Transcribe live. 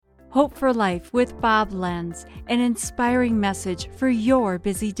Hope for Life with Bob Lenz, an inspiring message for your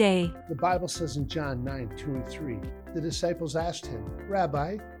busy day. The Bible says in John 9:2-3, the disciples asked him,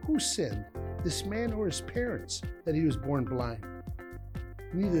 "Rabbi, who sinned, this man or his parents, that he was born blind?"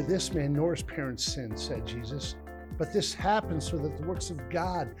 "Neither this man nor his parents sinned," said Jesus, "but this happened so that the works of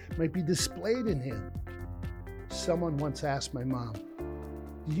God might be displayed in him." Someone once asked my mom,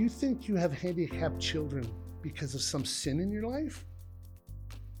 "Do you think you have handicapped children because of some sin in your life?"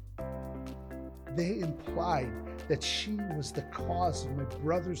 They implied that she was the cause of my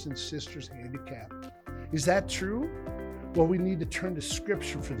brothers and sisters' handicap. Is that true? Well, we need to turn to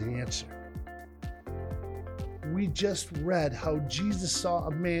Scripture for the answer. We just read how Jesus saw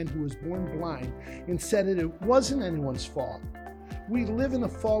a man who was born blind and said that it wasn't anyone's fault. We live in a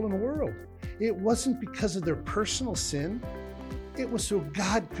fallen world. It wasn't because of their personal sin. It was so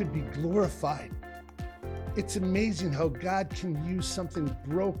God could be glorified. It's amazing how God can use something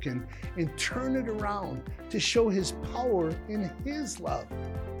broken and turn it around to show His power and His love.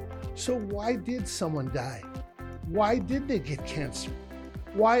 So why did someone die? Why did they get cancer?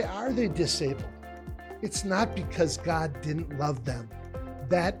 Why are they disabled? It's not because God didn't love them.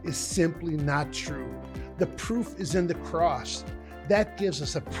 That is simply not true. The proof is in the cross. That gives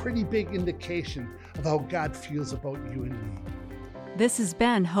us a pretty big indication of how God feels about you and me. This has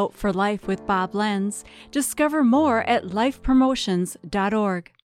been Hope for Life with Bob Lenz. Discover more at lifepromotions.org.